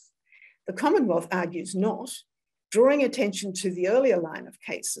circumstances? The Commonwealth argues not, drawing attention to the earlier line of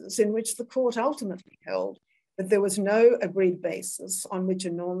cases in which the court ultimately held that there was no agreed basis on which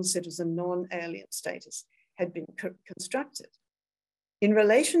a non-citizen, non-alien status had been constructed. In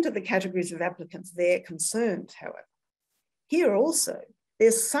relation to the categories of applicants there concerned, however, here also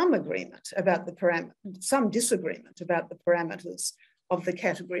there's some agreement about the parameters, some disagreement about the parameters of the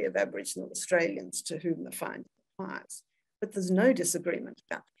category of Aboriginal Australians to whom the finding applies, but there's no disagreement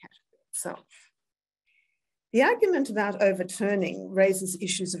about the category itself. The argument about overturning raises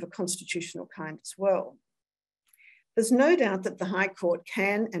issues of a constitutional kind as well. There's no doubt that the High Court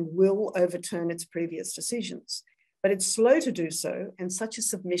can and will overturn its previous decisions, but it's slow to do so, and such a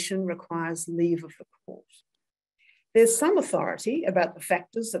submission requires leave of the court. There's some authority about the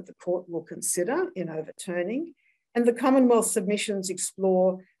factors that the court will consider in overturning, and the Commonwealth submissions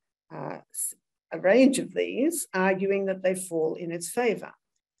explore a range of these, arguing that they fall in its favour.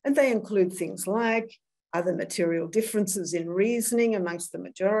 And they include things like, are there material differences in reasoning amongst the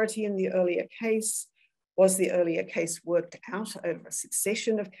majority in the earlier case? Was the earlier case worked out over a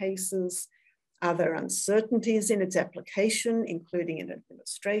succession of cases? Are there uncertainties in its application, including in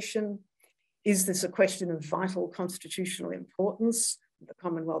administration? Is this a question of vital constitutional importance? The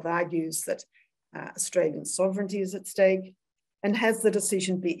Commonwealth argues that Australian sovereignty is at stake. And has the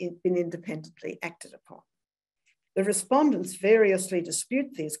decision been independently acted upon? The respondents variously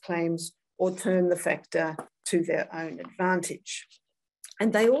dispute these claims or turn the factor to their own advantage.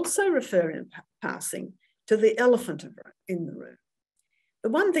 And they also refer in passing to the elephant in the room. The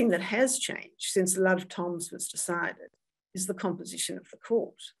one thing that has changed since Love Toms was decided is the composition of the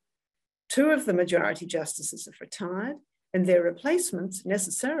court. Two of the majority justices have retired, and their replacements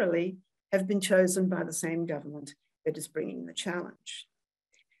necessarily have been chosen by the same government that is bringing the challenge.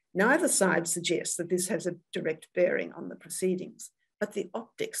 Neither side suggests that this has a direct bearing on the proceedings, but the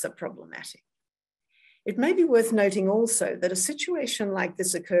optics are problematic. It may be worth noting also that a situation like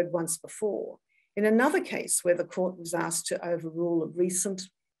this occurred once before, in another case where the court was asked to overrule a recent,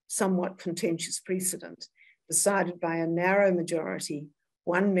 somewhat contentious precedent decided by a narrow majority,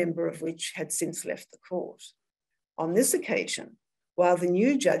 one member of which had since left the court. On this occasion, while the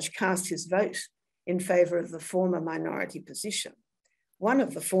new judge cast his vote in favour of the former minority position, one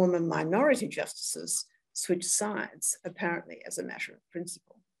of the former minority justices switched sides, apparently as a matter of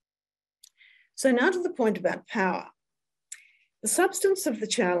principle. So now to the point about power. The substance of the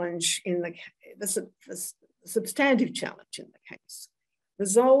challenge in the substantive challenge in the case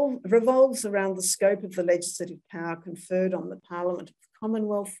revolves around the scope of the legislative power conferred on the Parliament of the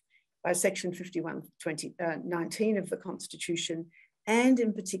Commonwealth by Section 51(19) of the Constitution, and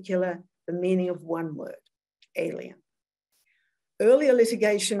in particular, the meaning of one word, alien. Earlier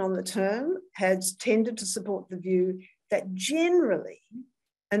litigation on the term has tended to support the view that generally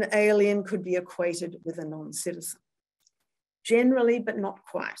an alien could be equated with a non-citizen. Generally, but not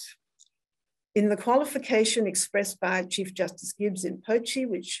quite. In the qualification expressed by Chief Justice Gibbs in Poche, to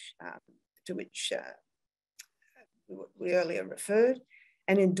which we earlier referred,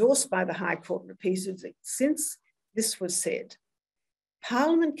 and endorsed by the High Court repeatedly since, this was said,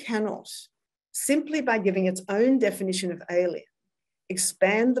 Parliament cannot, simply by giving its own definition of alien,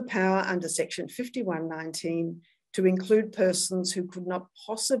 expand the power under Section 51(19) to include persons who could not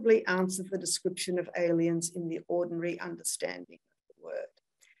possibly answer the description of aliens in the ordinary understanding of the word.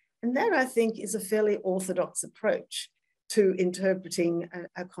 And that, I think, is a fairly orthodox approach to interpreting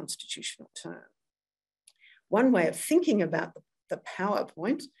a constitutional term. One way of thinking about the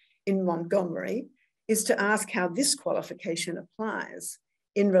PowerPoint in Montgomery is to ask how this qualification applies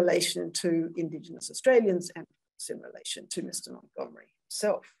in relation to Indigenous Australians and in relation to Mr. Montgomery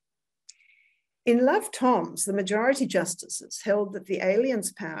himself. In Love Toms, the majority justices held that the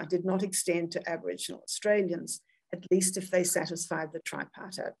aliens' power did not extend to Aboriginal Australians, at least if they satisfied the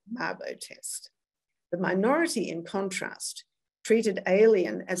tripartite Mabo test. The minority, in contrast, treated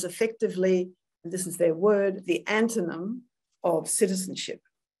alien as effectively, and this is their word, the antonym of citizenship.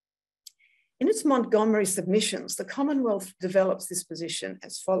 In its Montgomery submissions, the Commonwealth develops this position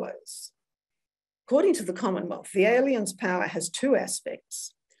as follows. According to the Commonwealth, the alien's power has two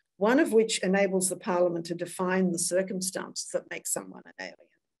aspects, one of which enables the Parliament to define the circumstances that make someone an alien,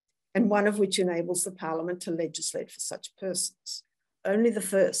 and one of which enables the Parliament to legislate for such persons. Only the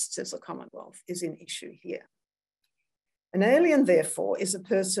first, says the Commonwealth, is in issue here. An alien, therefore, is a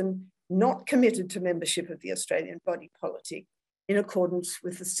person not committed to membership of the Australian body politic in accordance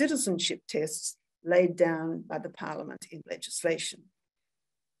with the citizenship tests laid down by the Parliament in legislation.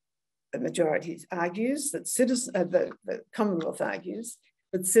 The majority argues that the Commonwealth argues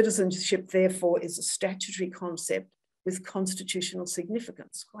that citizenship, therefore, is a statutory concept with constitutional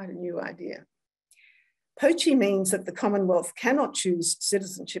significance, quite a new idea. Poachy means that the Commonwealth cannot choose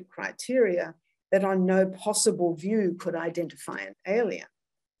citizenship criteria that on no possible view could identify an alien,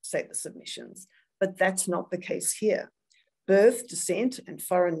 say the submissions, but that's not the case here. Birth, descent, and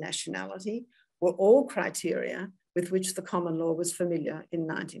foreign nationality were all criteria with which the common law was familiar in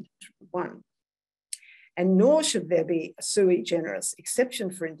 1901. And nor should there be a sui generis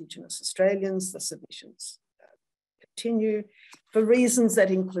exception for Indigenous Australians. The submissions continue for reasons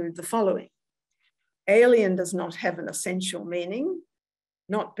that include the following. Alien does not have an essential meaning,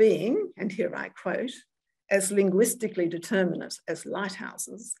 not being, and here I quote, as linguistically determinate as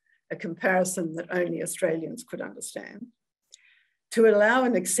lighthouses, a comparison that only Australians could understand. To allow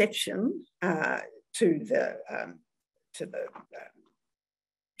an exception to the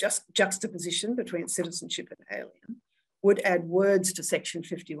juxtaposition between citizenship and alien would add words to section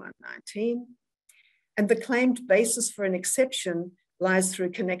 5119. And the claimed basis for an exception lies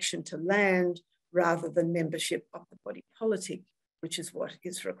through connection to land rather than membership of the body politic, which is what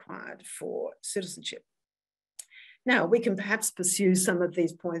is required for citizenship. Now, we can perhaps pursue some of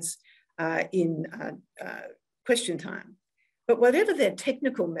these points in question time, but whatever their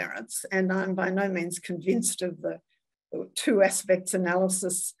technical merits, and I'm by no means convinced of the two aspects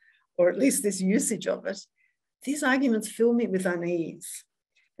analysis, or at least this usage of it, these arguments fill me with unease.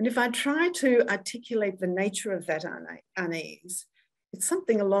 And if I try to articulate the nature of that unease, it's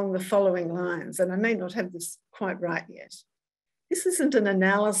something along the following lines, and I may not have this quite right yet. This isn't an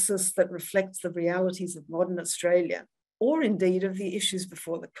analysis that reflects the realities of modern Australia, or indeed of the issues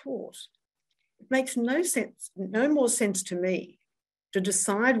before the court. It makes no more sense to me to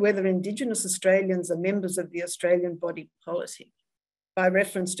decide whether Indigenous Australians are members of the Australian body politic by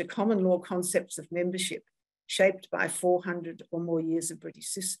reference to common law concepts of membership shaped by 400 or more years of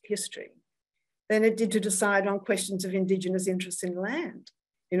British history than it did to decide on questions of Indigenous interests in land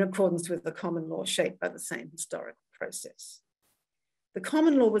in accordance with the common law shaped by the same historical process. The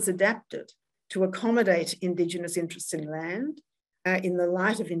common law was adapted to accommodate Indigenous interests in land in the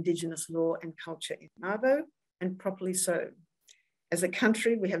light of Indigenous law and culture in Mabo, and properly so. As a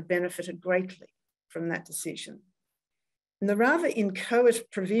country, we have benefited greatly from that decision. And the rather inchoate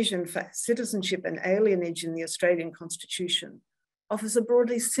provision for citizenship and alienage in the Australian Constitution offers a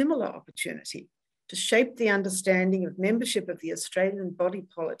broadly similar opportunity to shape the understanding of membership of the Australian body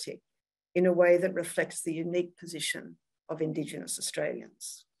politic in a way that reflects the unique position of Indigenous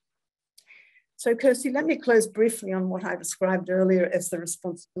Australians. So Kirsty, let me close briefly on what I described earlier as the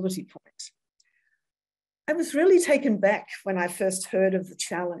responsibility point. I was really taken back when I first heard of the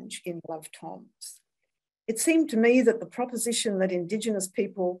challenge in Love Toms. It seemed to me that the proposition that Indigenous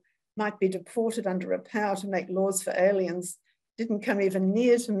people might be deported under a power to make laws for aliens didn't come even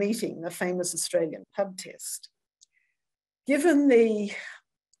near to meeting the famous Australian pub test. Given the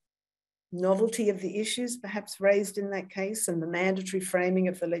novelty of the issues perhaps raised in that case and the mandatory framing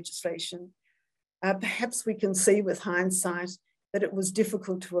of the legislation, perhaps we can see with hindsight that it was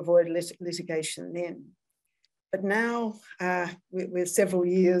difficult to avoid litigation then. But now we're several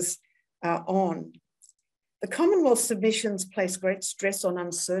years on. The Commonwealth submissions place great stress on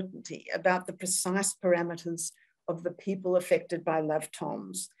uncertainty about the precise parameters of the people affected by Love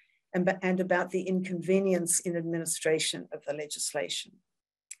Toms and about the inconvenience in administration of the legislation.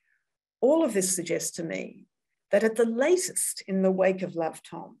 All of this suggests to me that at the latest, in the wake of Love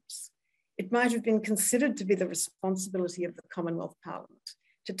Toms, it might have been considered to be the responsibility of the Commonwealth Parliament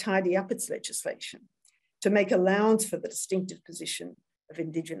to tidy up its legislation, to make allowance for the distinctive position of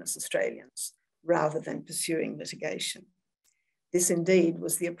Indigenous Australians, rather than pursuing litigation. This indeed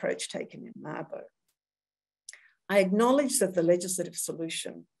was the approach taken in Mabo. I acknowledge that the legislative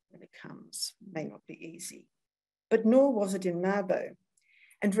solution, when it comes, may not be easy, but nor was it in Mabo.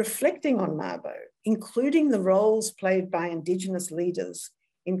 And reflecting on Mabo, including the roles played by Indigenous leaders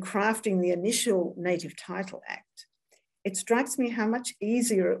in crafting the initial Native Title Act, it strikes me how much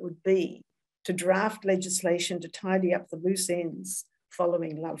easier it would be to draft legislation to tidy up the loose ends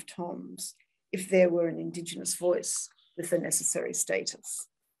following Love Toms if there were an Indigenous voice with the necessary status.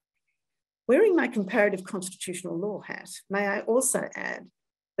 Wearing my comparative constitutional law hat, may I also add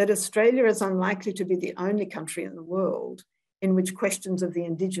that Australia is unlikely to be the only country in the world in which questions of the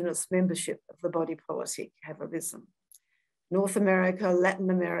Indigenous membership of the body politic have arisen. North America, Latin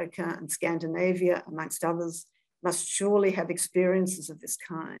America, and Scandinavia, amongst others, must surely have experiences of this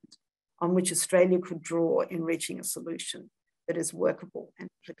kind on which Australia could draw in reaching a solution that is workable and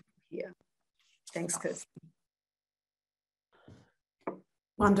applicable here. Thanks, Kirsty.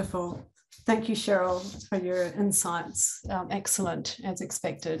 Wonderful. Thank you, Cheryl, for your insights. Excellent, as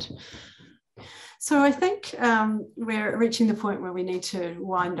expected. So I think we're reaching the point where we need to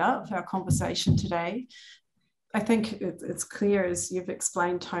wind up our conversation today. I think it's clear, as you've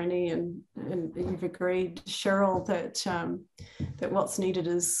explained, Tony, and you've agreed, Cheryl, that what's needed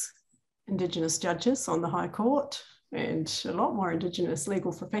is Indigenous judges on the High Court and a lot more Indigenous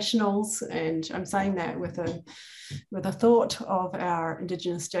legal professionals. And I'm saying that with a thought of our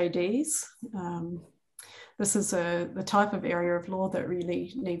Indigenous JDs. This is the type of area of law that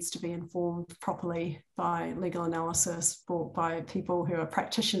really needs to be informed properly by legal analysis brought by people who are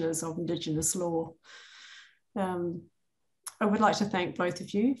practitioners of Indigenous law. I would like to thank both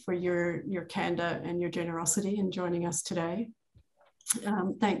of you for your candour and your generosity in joining us today.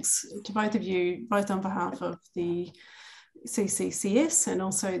 Thanks to both of you, both on behalf of the CCCS and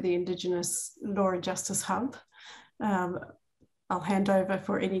also the Indigenous Law and Justice Hub. I'll hand over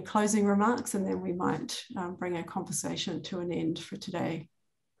for any closing remarks, and then we might bring our conversation to an end for today.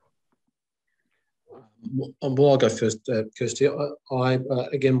 Well, I'll go first, Kirsty. I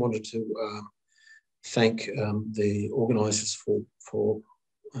again wanted to thank the organisers for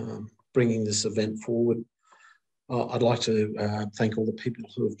bringing this event forward. I'd like to thank all the people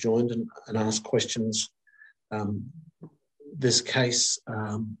who have joined and asked questions. This case,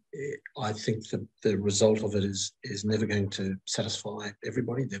 I think the result of it is never going to satisfy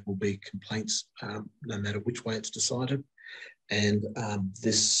everybody. There will be complaints no matter which way it's decided. And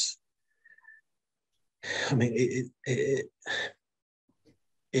this, I mean,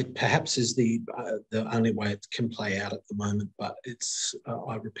 it perhaps is the only way it can play out at the moment, but it's,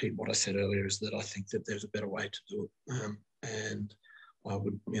 I repeat what I said earlier, is that I think that there's a better way to do it. And I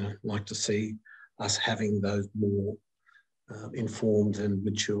would, like to see us having those more informed and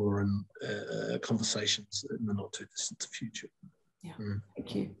mature and conversations in the not too distant future. Yeah,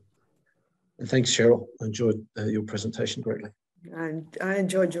 thank you. And thanks, Cheryl. I enjoyed your presentation greatly. And I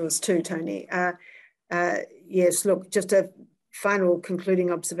enjoyed yours too, Tony. Yes, look, just a final concluding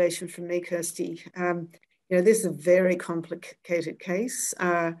observation from me, Kirsty. This is a very complicated case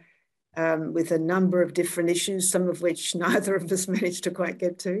with a number of different issues, some of which neither of us managed to quite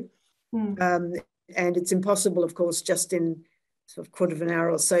get to. And it's impossible, of course, just in sort of quarter of an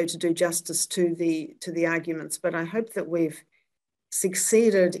hour or so to do justice to the arguments. But I hope that we've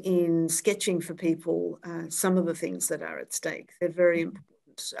succeeded in sketching for people some of the things that are at stake. They're very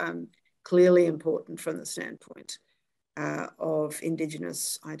important, clearly important from the standpoint of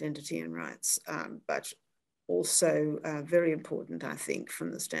Indigenous identity and rights, but also very important, I think,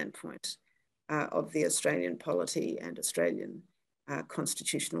 from the standpoint of the Australian polity and Australian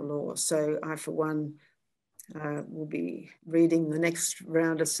constitutional law. So I, for one, will be reading the next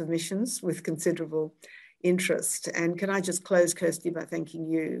round of submissions with considerable interest. And can I just close, Kirsty, by thanking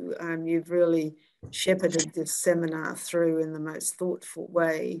you. You've really shepherded this seminar through in the most thoughtful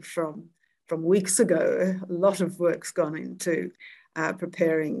way from weeks ago. A lot of work's gone into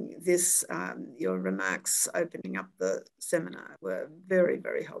preparing this. Your remarks opening up the seminar were very,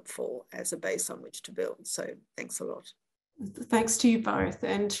 very helpful as a base on which to build. So thanks a lot. Thanks to you both.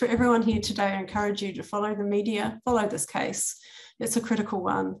 And for everyone here today, I encourage you to follow the media, follow this case. It's a critical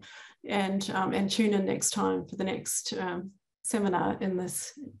one. And tune in next time for the next seminar in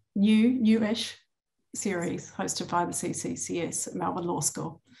this newish series hosted by the CCCS at Melbourne Law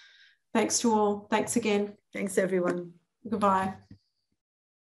School. Thanks to all. Thanks again. Thanks, everyone. Goodbye.